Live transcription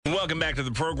Welcome back to the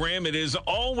program. It is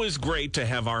always great to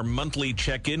have our monthly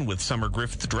check-in with Summer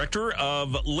Griffith, director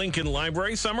of Lincoln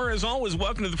Library. Summer, as always,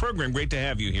 welcome to the program. Great to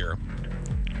have you here.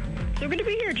 So good to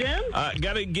be here, Jim.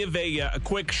 Got to give a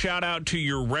quick shout out to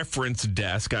your reference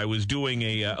desk. I was doing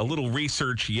a little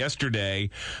research yesterday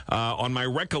on my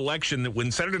recollection that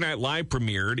when Saturday Night Live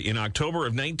premiered in October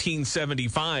of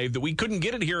 1975, that we couldn't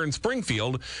get it here in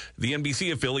Springfield. The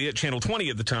NBC affiliate, Channel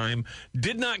 20 at the time,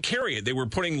 did not carry it. They were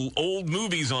putting old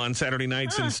movies on Saturday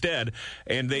nights instead,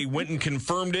 and they went and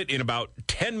confirmed it in about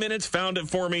 10 minutes, found it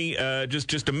for me.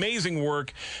 Just amazing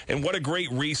work, and what a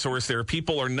great resource there.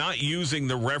 People are not using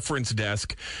the reference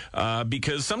desk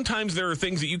because sometimes there are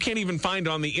things that you can't even find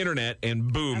on the internet,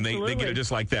 and boom, they get it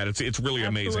just like that. It's really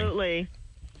amazing. Absolutely.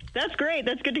 That's great.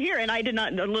 That's good to hear. And I did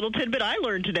not, a little tidbit I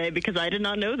learned today because I did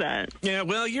not know that. Yeah,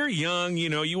 well, you're young. You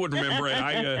wouldn't remember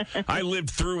it. I lived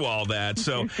through all that.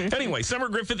 So anyway, Summer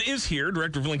Griffith is here,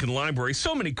 director of Lincoln Library.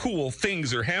 So many cool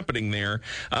things are happening there.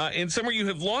 And Summer, you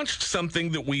have launched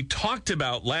something that we talked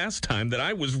about last time that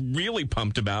I was really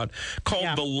pumped about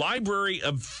called the Library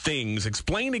of Things.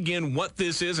 Explain again what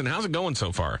this is and how's it going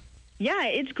so far? Yeah,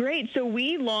 it's great. So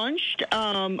we launched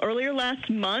earlier last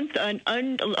month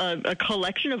a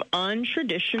collection of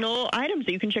untraditional items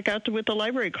that you can check out with the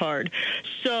library card.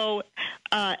 So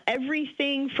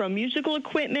everything from musical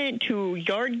equipment to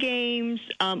yard games.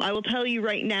 I will tell you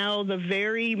right now, the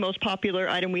very most popular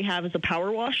item we have is a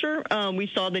power washer. We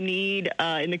saw the need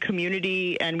in the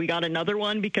community, and we got another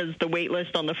one because the wait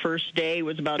list on the first day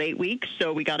was about 8 weeks.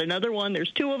 So we got another one.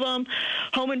 There's 2 of them.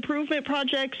 Home improvement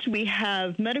projects. We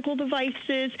have medical devices.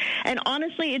 And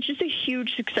honestly, it's just a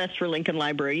huge success for Lincoln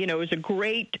Library. It was a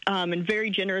great and very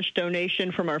generous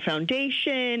donation from our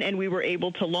foundation, and we were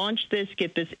able to launch this,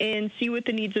 get this in, see what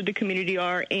the needs of the community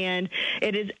are, and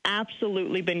it has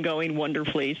absolutely been going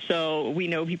wonderfully. So we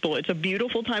know it's a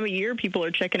beautiful time of year. People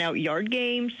are checking out yard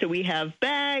games. So we have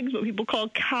bags, what people call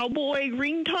cowboy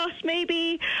ring toss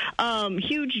maybe,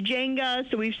 huge Jenga.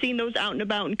 So we've seen those out and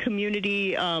about in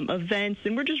community events,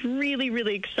 and we're just really,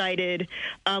 really excited.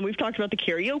 We've talked about the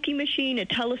karaoke machine, a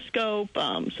telescope,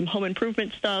 some home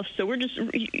improvement stuff. So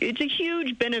it's a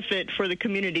huge benefit for the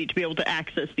community to be able to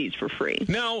access these for free.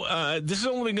 Now, this has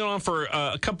only been going on for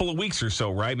a couple of weeks or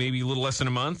so, right? Maybe a little less than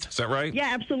a month. Is that right? Yeah,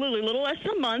 absolutely. A little less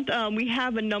than a month. We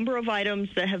have a number of items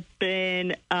that have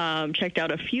been checked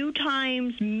out a few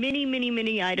times. Many, many,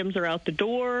 many items are out the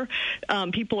door.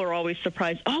 People are always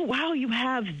surprised. Oh, wow, you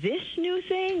have this new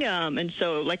thing? And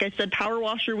so, like I said, power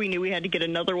washer, we knew we had to get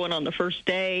another one on the first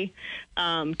day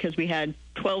because we had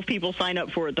 12 people sign up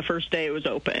for it the first day it was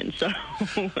open. So,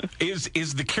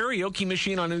 is the karaoke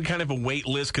machine on any kind of a wait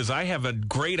list? Because I have a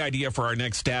great idea for our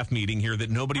next staff meeting here that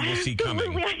nobody will see coming.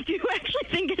 Absolutely, I do actually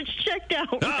think it's checked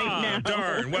out right now.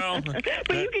 Darn. Well,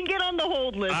 but you can get on the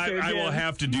hold list. I will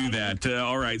have to do that.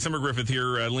 All right, Summer Griffith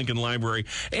here at Lincoln Library,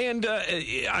 and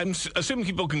I'm assuming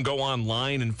people can go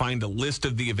online and find a list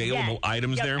of the available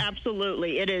items there.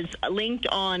 Absolutely, it is linked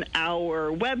on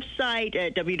our website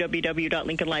at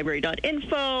www.lincolnlibrary.info.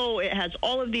 It has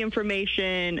all of the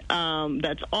information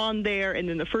that's on there, and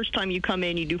then the first time you come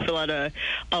in, you do fill out a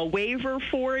waiver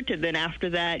for it, and then after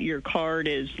that, your card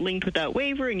is linked with that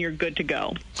waiver, and you're good to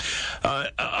go.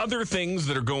 Other things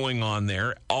that are going on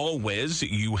there, always,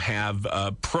 you have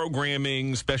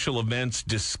programming, special events,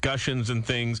 discussions, and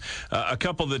things. A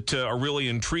couple that are really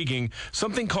intriguing,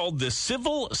 something called the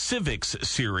Civil Civics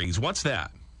Series. What's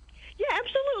that? Yeah,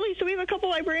 absolutely. So we have a couple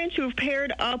librarians who have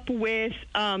paired up with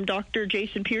Dr.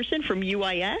 Jason Pearson from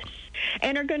UIS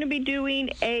and are going to be doing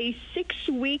a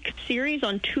 6-week series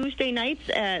on Tuesday nights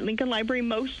at Lincoln Library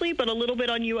mostly, but a little bit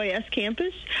on UIS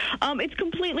campus. It's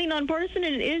completely nonpartisan,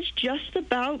 and it is just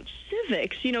about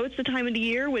civics. It's the time of the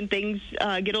year when things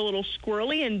get a little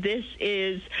squirrely, and this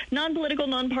is non-political,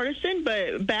 nonpartisan,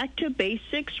 but back to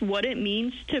basics, what it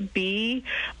means to be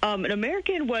an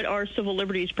American, what our civil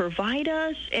liberties provide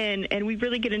us, and we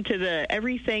really get into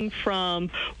everything from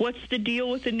what's the deal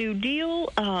with the New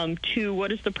Deal to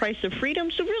what is the price of freedom.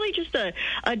 So really just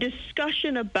a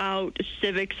discussion about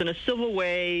civics in a civil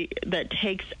way that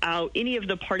takes out any of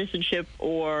the partisanship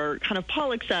or kind of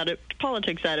politics out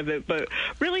of it. But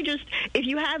really just, if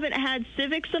you haven't had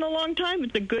civics in a long time,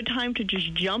 it's a good time to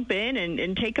just jump in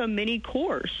and take a mini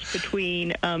course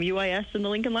between UIS and the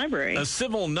Lincoln Library. A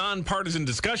civil, nonpartisan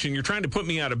discussion. You're trying to put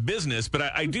me out of business, but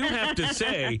I do have to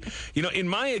say, in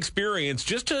my experience,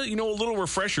 just a little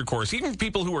refresher course, even for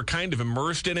people who are kind of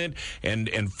immersed in it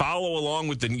and follow along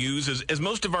with the news, as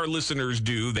most of our listeners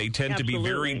do. They tend to be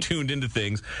very tuned into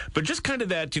things. But just kind of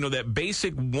that, that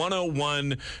basic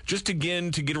 101, just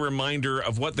again to get a reminder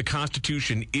of what the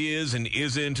Constitution is, is and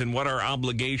isn't and what our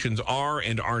obligations are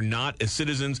and are not as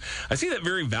citizens. I see that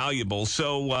very valuable.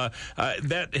 So has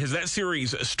that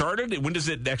series started? When does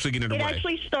it actually get underway? It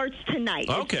actually starts tonight.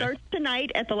 Okay. It starts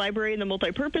tonight at the library in the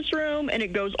multipurpose room, and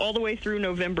it goes all the way through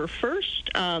November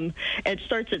 1st. It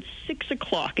starts at 6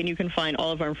 o'clock, and you can find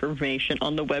all of our information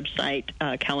on the website,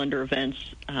 calendar events,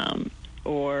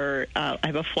 or I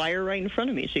have a flyer right in front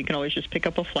of me, so you can always just pick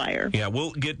up a flyer. Yeah,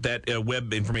 we'll get that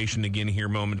web information again here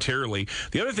momentarily.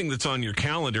 The other thing that's on your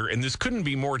calendar, and this couldn't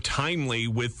be more timely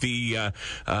with the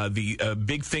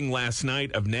big thing last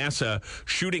night of NASA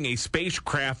shooting a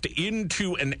spacecraft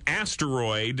into an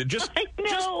asteroid, just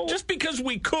because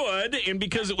we could, and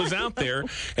because it was out there,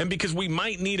 and because we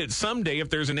might need it someday.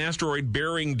 If there's an asteroid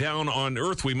bearing down on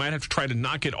Earth, we might have to try to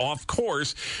knock it off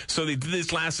course. So they did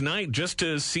this last night just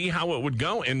to see how it would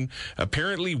go, and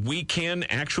apparently we can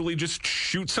actually just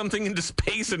shoot something into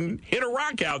space and hit a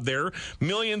rock out there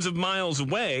millions of miles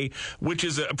away, which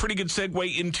is a pretty good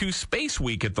segue into Space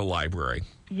Week at the library.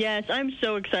 Yes, I'm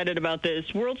so excited about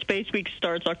this. World Space Week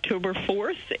starts October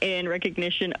 4th in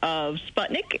recognition of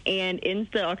Sputnik and ends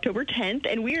the October 10th,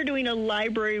 and we are doing a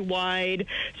library-wide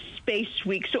Space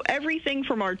Week. So everything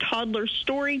from our toddler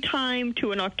story time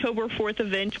to an October 4th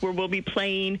event where we'll be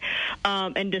playing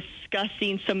and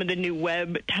discussing some of the new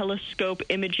Webb telescope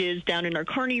images down in our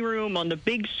Carney room on the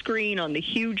big screen, on the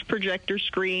huge projector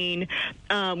screen.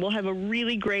 We'll have a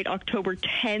really great October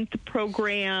 10th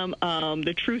program,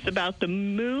 The Truth About the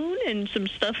Moon, and some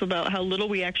stuff about how little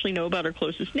we actually know about our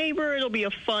closest neighbor. It'll be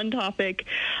a fun topic.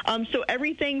 So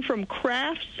everything from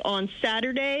crafts on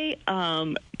Saturday,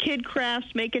 kid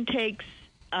crafts, make and takes,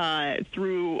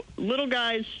 through little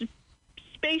guys,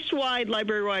 space-wide,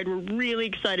 library-wide. We're really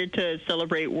excited to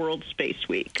celebrate World Space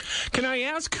Week. Can I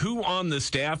ask who on the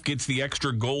staff gets the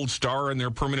extra gold star in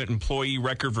their permanent employee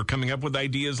record for coming up with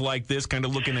ideas like this, kind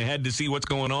of looking ahead to see what's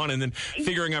going on and then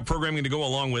figuring out programming to go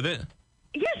along with it?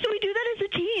 Yeah, so we do that as a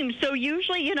team. So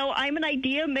usually, I'm an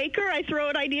idea maker. I throw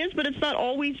out ideas, but it's not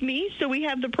always me. So we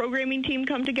have the programming team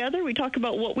come together. We talk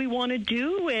about what we want to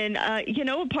do. And,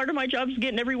 part of my job is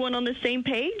getting everyone on the same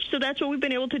page. So that's what we've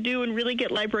been able to do and really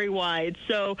get library-wide.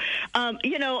 So, I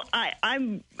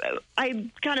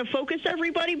kind of focus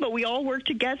everybody, but we all work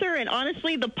together. And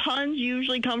honestly, the puns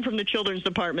usually come from the children's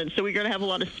department. So we're going to have a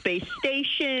lot of space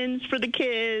stations for the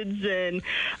kids. And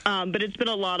but it's been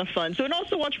a lot of fun. So, and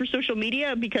also watch for social media,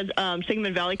 because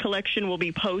Sangamon Valley Collection will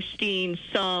be posting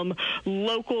some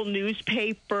local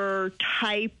newspaper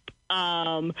type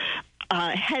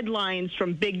headlines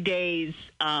from big days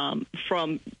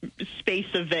from space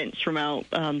events from out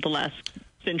the last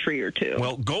century or two.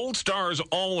 Well, gold stars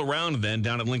all around then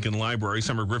down at Lincoln Library.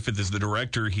 Summer Griffith is the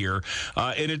director here.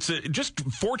 And it's just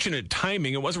fortunate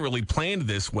timing. It wasn't really planned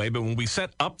this way, but when we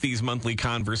set up these monthly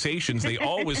conversations, they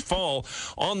always fall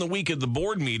on the week of the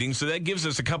board meeting. So that gives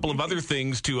us a couple of other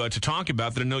things to talk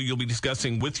about that I know you'll be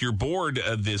discussing with your board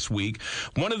this week.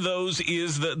 One of those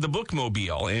is the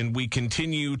bookmobile, and we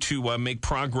continue to make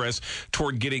progress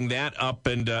toward getting that up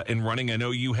and running. I know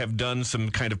you have done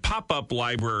some kind of pop-up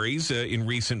libraries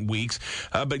in recent weeks,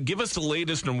 but give us the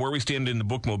latest on where we stand in the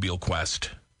bookmobile quest.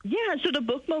 Yeah, so the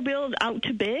bookmobile is out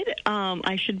to bid.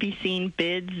 I should be seeing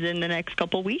bids in the next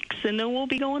couple weeks, and then we'll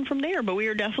be going from there. But we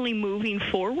are definitely moving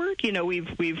forward.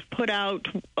 We've put out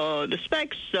the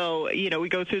specs, so we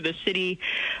go through the city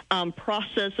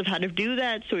process of how to do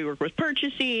that. So we work with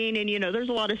purchasing, and there's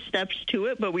a lot of steps to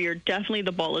it. But we are definitely,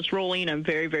 the ball is rolling. I'm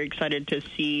very, very excited to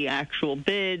see actual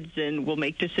bids, and we'll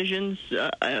make decisions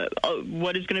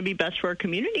what is going to be best for our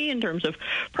community in terms of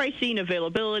pricing,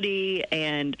 availability,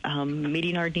 and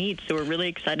meeting our needs. So we're really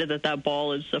excited that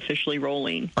ball is officially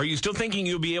rolling. Are you still thinking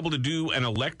you'll be able to do an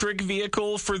electric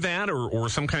vehicle for that, or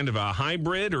some kind of a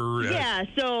hybrid? Or yeah,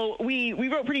 so we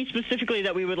wrote pretty specifically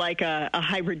that we would like a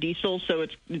hybrid diesel. So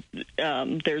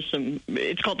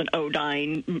it's called an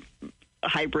Odine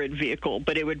hybrid vehicle,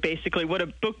 but it would basically, what a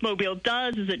bookmobile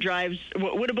does is it drives,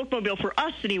 what a bookmobile for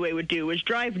us anyway would do is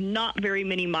drive not very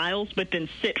many miles, but then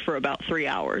sit for about 3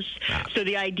 hours. Wow. So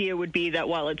the idea would be that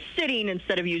while it's sitting,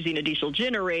 instead of using a diesel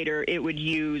generator, it would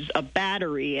use a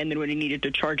battery, and then when it needed to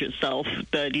charge itself,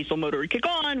 the diesel motor would kick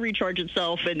on, recharge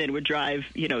itself, and then would drive,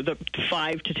 the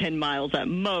 5 to 10 miles at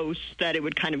most that it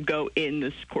would kind of go in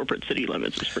this corporate city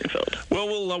limits of Springfield. Well,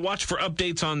 we'll watch for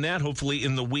updates on that, hopefully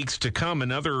in the weeks to come.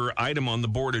 Another item on the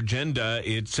board agenda,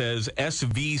 it says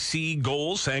SVC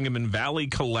Goals, Sangamon Valley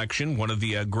Collection, one of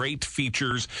the great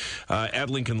features at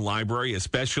Lincoln Library,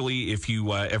 especially if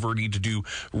you ever need to do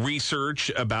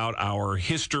research about our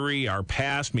history, our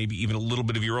past, maybe even a little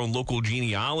bit of your own local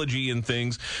genealogy and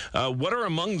things. What are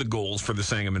among the goals for the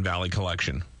Sangamon Valley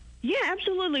Collection? Yeah,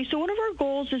 absolutely. So one of our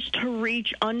goals is to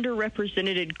reach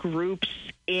underrepresented groups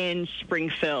in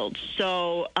Springfield.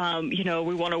 So,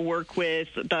 we want to work with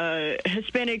the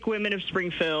Hispanic women of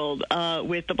Springfield,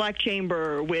 with the Black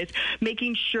Chamber, with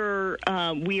making sure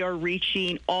we are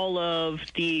reaching all of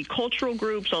the cultural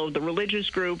groups, all of the religious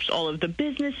groups, all of the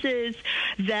businesses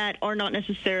that are not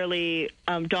necessarily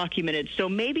documented. So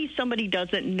maybe somebody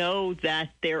doesn't know that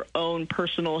their own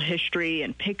personal history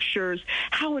and pictures,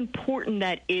 how important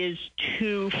that is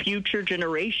to future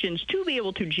generations to be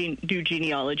able to do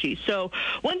genealogy. So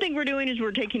one thing we're doing is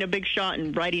we're taking a big shot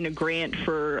and writing a grant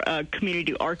for a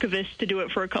community archivist to do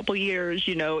it for a couple years.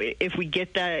 If we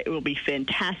get that, it will be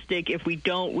fantastic. If we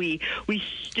don't, we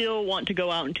still want to go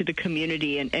out into the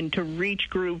community and to reach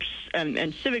groups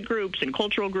and civic groups and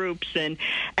cultural groups and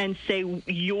say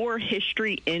your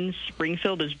history in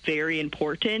Springfield is very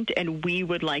important, and we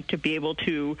would like to be able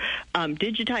to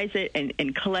digitize it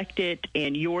and collect it,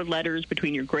 and your letters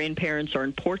between your grandparents are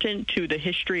important to the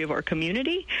history of our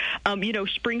community.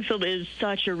 Springfield is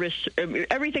such a risk.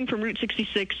 Everything from Route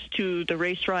 66 to the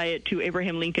race riot to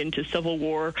Abraham Lincoln to Civil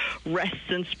War rests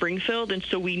in Springfield, and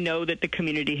so we know that the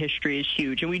community history is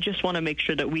huge, and we just want to make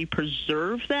sure that we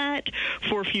preserve that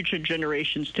for future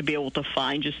generations to be able to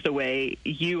find, just the way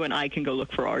you and I can go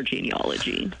look for our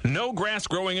genealogy. No grass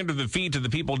growing under the feet of the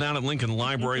people down at Lincoln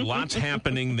Library. Lots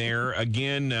happening there.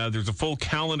 Again, there's a full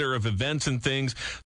calendar of events and things.